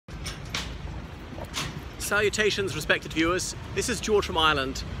Salutations, respected viewers. This is George from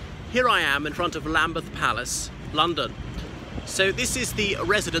Ireland. Here I am in front of Lambeth Palace, London. So this is the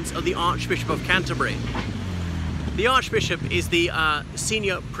residence of the Archbishop of Canterbury. The Archbishop is the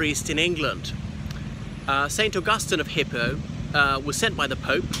senior priest in England. Saint Augustine of Hippo was sent by the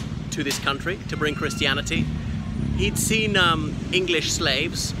Pope to this country to bring Christianity. He'd seen English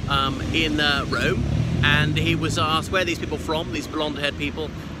slaves in Rome, and he was asked where these people from, these blonde-haired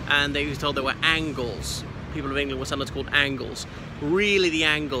people, and they were told they were Angles. People of England were sometimes called Angles. Really, the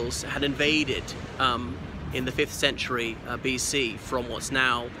Angles had invaded in the 5th century BC from what's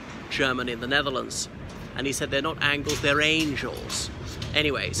now Germany and the Netherlands. And he said they're not Angles, they're angels.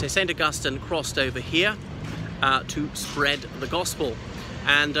 Anyway, so St. Augustine crossed over here to spread the gospel.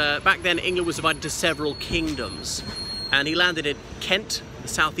 And back then England was divided into several kingdoms. And he landed in Kent, the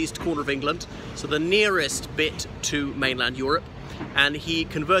southeast corner of England, so the nearest bit to mainland Europe. And he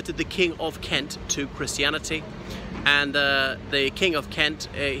converted the King of Kent to Christianity. And the King of Kent,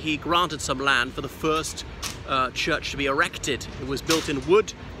 he granted some land for the first church to be erected. It was built in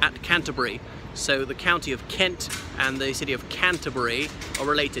wood at Canterbury. So the county of Kent and the city of Canterbury are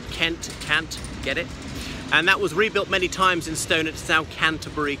related. Kent, Cant, get it? And that was rebuilt many times in stone. It's now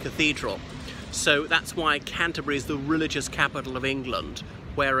Canterbury Cathedral. So that's why Canterbury is the religious capital of England,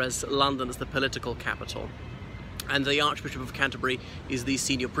 whereas London is the political capital. And the Archbishop of Canterbury is the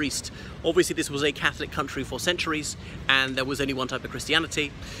senior priest. Obviously this was a Catholic country for centuries, and there was only one type of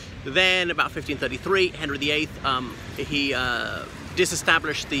Christianity. Then about 1533, Henry VIII, he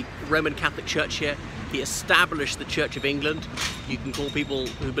disestablished the Roman Catholic Church here. He established the Church of England. You can call people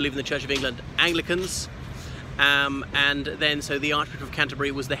who believe in the Church of England Anglicans. And then so the Archbishop of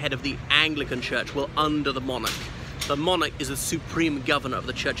Canterbury was the head of the Anglican Church, well, under the monarch. The monarch is the supreme governor of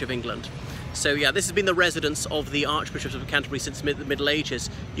the Church of England. So yeah, this has been the residence of the Archbishops of Canterbury since the Middle Ages.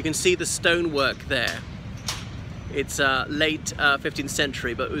 You can see the stonework there. It's late 15th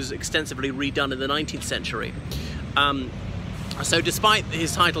century, but it was extensively redone in the 19th century. So despite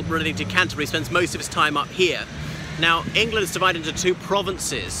his title relating to Canterbury, he spends most of his time up here. Now, England is divided into two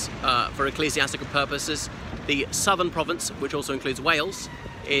provinces for ecclesiastical purposes. The southern province, which also includes Wales,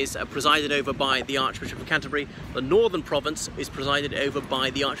 is presided over by the Archbishop of Canterbury. The northern province is presided over by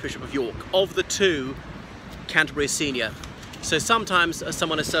the Archbishop of York. Of the two, Canterbury is senior. So sometimes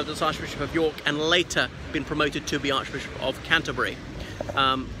someone has served as Archbishop of York and later been promoted to be Archbishop of Canterbury.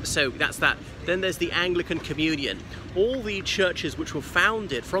 So that's that. Then there's the Anglican Communion. All the churches which were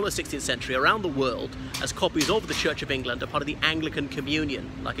founded from the 16th century around the world as copies of the Church of England are part of the Anglican Communion,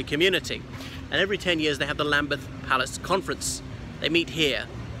 like a community. And every 10 years they have the Lambeth Palace Conference. They meet here.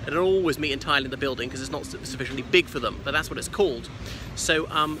 They don't always meet entirely in the building because it's not sufficiently big for them, but that's what it's called. So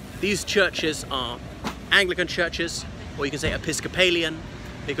these churches are Anglican churches, or you can say Episcopalian,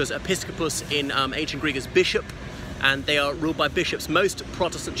 because Episcopus in ancient Greek is bishop, and they are ruled by bishops. Most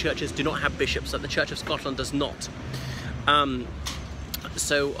Protestant churches do not have bishops, and the Church of Scotland does not. What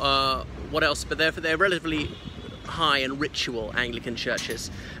else? But they're relatively high in ritual, Anglican churches.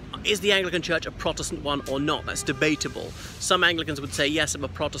 Is the Anglican Church a Protestant one or not? That's debatable. Some Anglicans would say, yes, I'm a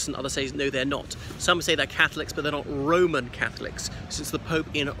Protestant. Others say, no, they're not. Some say they're Catholics, but they're not Roman Catholics, since the Pope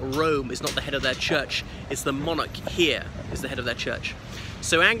in Rome is not the head of their church. It's the monarch here is the head of their church.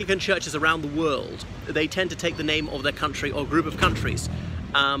 So Anglican churches around the world, they tend to take the name of their country or group of countries,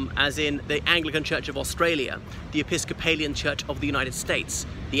 as in the Anglican Church of Australia, the Episcopalian Church of the United States,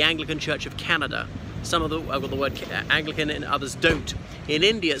 the Anglican Church of Canada. Some of them have got the word Anglican and others don't. In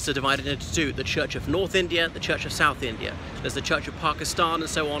India it's divided into two, the Church of North India, the Church of South India. There's the Church of Pakistan and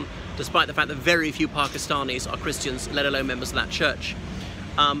so on, despite the fact that very few Pakistanis are Christians, let alone members of that church.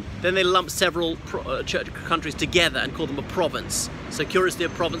 Then they lump several church countries together and call them a province. So curiously, a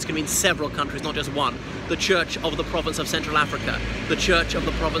province can mean several countries, not just one. The Church of the Province of Central Africa, the Church of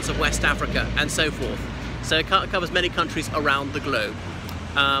the Province of West Africa, and so forth. So it covers many countries around the globe.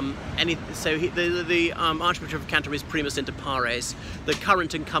 The Archbishop of Canterbury is primus inter pares. The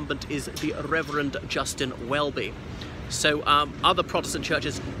current incumbent is the Reverend Justin Welby. So other Protestant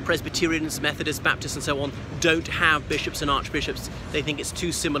churches, Presbyterians, Methodists, Baptists and so on, don't have bishops and archbishops. They think it's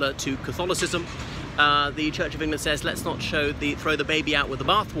too similar to Catholicism. The Church of England says, let's not throw the baby out with the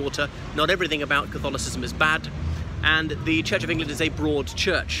bathwater. Not everything about Catholicism is bad. And the Church of England is a broad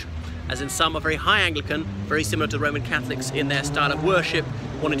church, as in some are very high Anglican, very similar to Roman Catholics in their style of worship,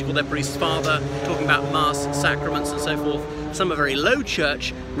 wanting to call their priest father, talking about mass, sacraments and so forth. Some are very low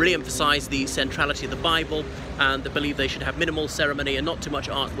church, really emphasize the centrality of the Bible, and they believe they should have minimal ceremony and not too much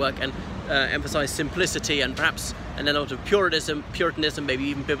artwork, and emphasize simplicity and perhaps an element of Puritanism, maybe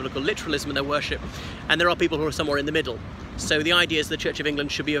even biblical literalism in their worship. And there are people who are somewhere in the middle. So the idea is the Church of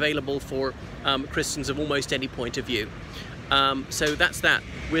England should be available for Christians of almost any point of view. So that's that.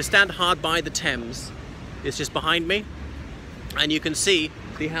 We'll stand hard by the Thames. It's just behind me. And you can see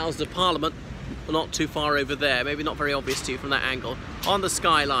the Houses of Parliament not too far over there, maybe not very obvious to you from that angle, on the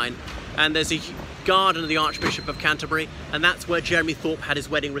skyline. And there's a garden of the Archbishop of Canterbury, and that's where Jeremy Thorpe had his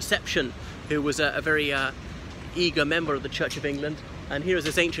wedding reception, who was a very eager member of the Church of England. And here is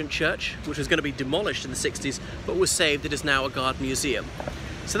this ancient church, which was going to be demolished in the 60s, but was saved. It is now a garden museum.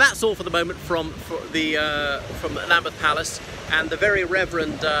 So that's all for the moment from Lambeth Palace. And the very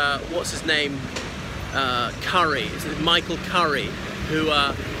Reverend, what's his name, Curry, Michael Curry, who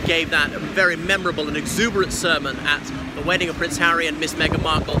gave that very memorable and exuberant sermon at the wedding of Prince Harry and Miss Meghan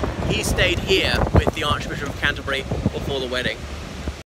Markle. He stayed here with the Archbishop of Canterbury before the wedding.